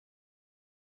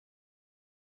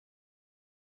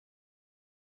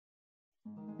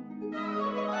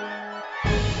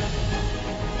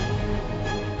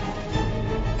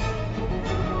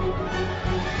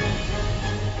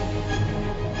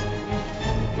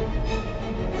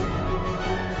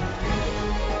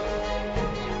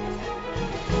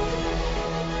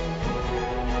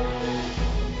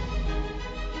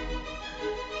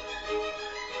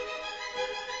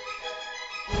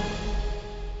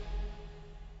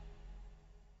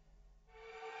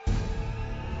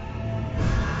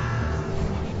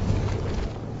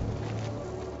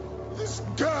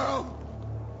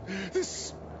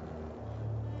This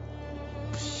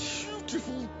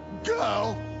beautiful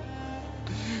girl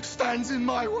stands in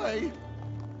my way.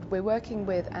 We're working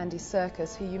with Andy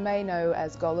Serkis, who you may know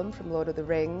as Gollum from Lord of the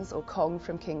Rings or Kong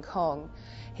from King Kong.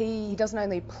 He doesn't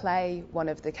only play one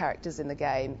of the characters in the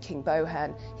game, King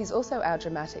Bohan, he's also our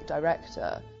dramatic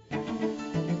director.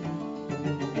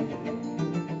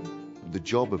 The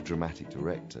job of dramatic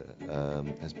director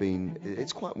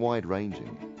it's quite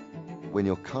wide-ranging. When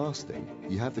you're casting,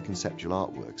 you have the conceptual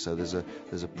artwork, so there's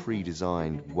a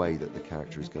pre-designed way that the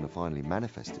character is going to finally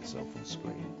manifest itself on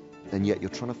screen, and yet you're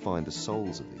trying to find the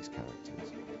souls of these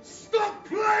characters. Stop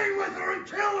playing with her and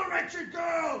kill the wretched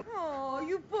girl! Oh,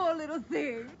 you poor little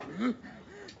thing.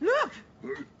 Look!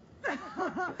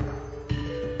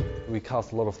 We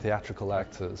cast a lot of theatrical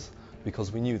actors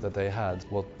because we knew that they had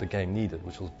what the game needed,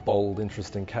 which was bold,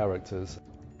 interesting characters.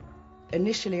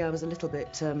 Initially I was a little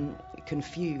bit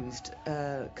confused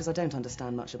because I don't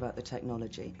understand much about the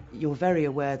technology. You're very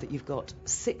aware that you've got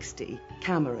 60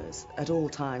 cameras at all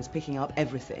times picking up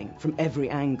everything from every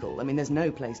angle. I mean, there's no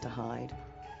place to hide.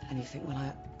 And you think,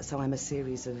 well, so I'm a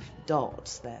series of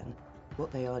dots then.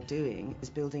 What they are doing is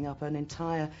building up an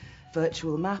entire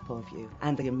virtual map of you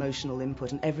and the emotional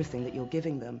input and everything that you're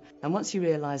giving them. And once you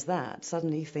realise that,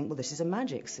 suddenly you think, well, this is a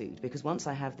magic suit, because once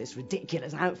I have this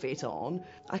ridiculous outfit on,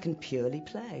 I can purely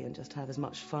play and just have as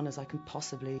much fun as I can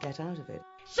possibly get out of it.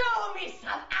 Show me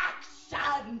some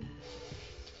action!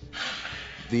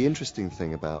 The interesting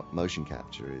thing about motion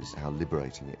capture is how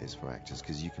liberating it is for actors,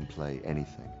 because you can play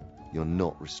anything. You're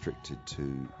not restricted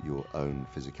to your own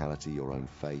physicality, your own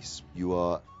face. You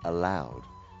are allowed,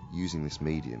 using this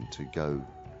medium, to go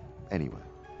anywhere.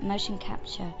 Motion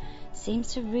capture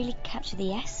seems to really capture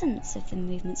the essence of the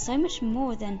movement, so much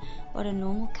more than what a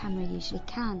normal camera usually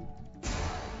can.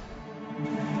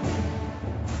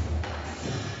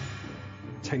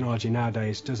 Technology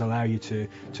nowadays does allow you to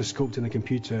sculpt in the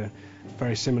computer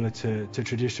very similar to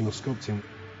traditional sculpting.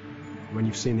 When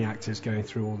you've seen the actors going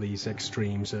through all these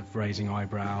extremes of raising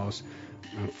eyebrows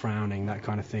and frowning, that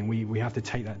kind of thing, we have to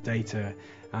take that data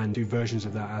and do versions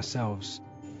of that ourselves.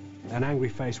 An angry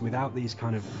face without these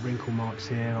kind of wrinkle marks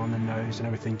here on the nose and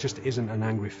everything just isn't an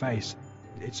angry face.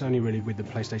 It's only really with the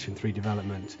PlayStation 3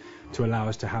 development to allow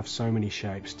us to have so many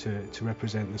shapes to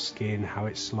represent the skin, how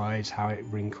it slides, how it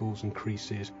wrinkles and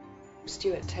creases.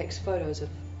 Stuart takes photos of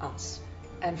us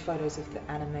and photos of the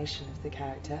animation of the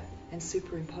character and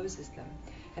superimposes them,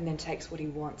 and then takes what he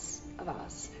wants of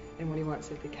us and what he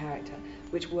wants of the character,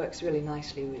 which works really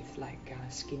nicely with like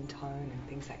skin tone and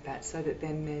things like that, so that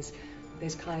then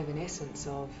there's kind of an essence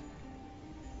of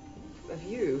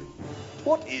you.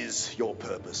 What is your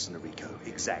purpose, Noriko,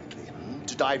 exactly?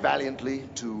 To die valiantly?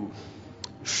 To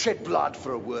shed blood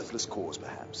for a worthless cause,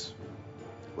 perhaps?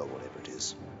 Well, whatever it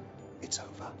is, it's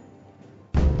over.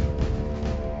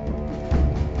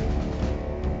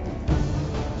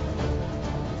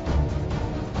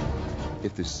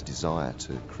 If this desire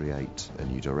to create a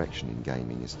new direction in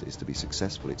gaming is to be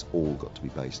successful, it's all got to be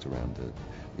based around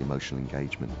the emotional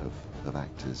engagement of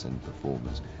actors and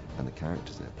performers and the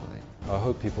characters they're playing. I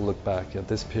hope people look back at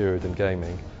this period in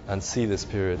gaming and see this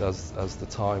period as the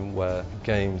time where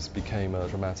games became a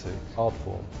dramatic art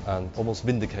form, and almost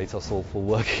vindicate us all for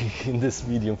working in this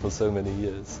medium for so many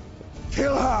years.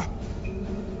 Kill her!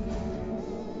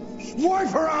 Wipe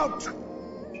her out!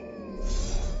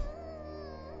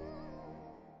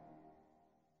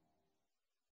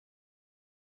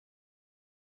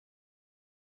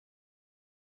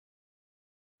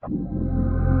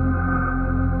 you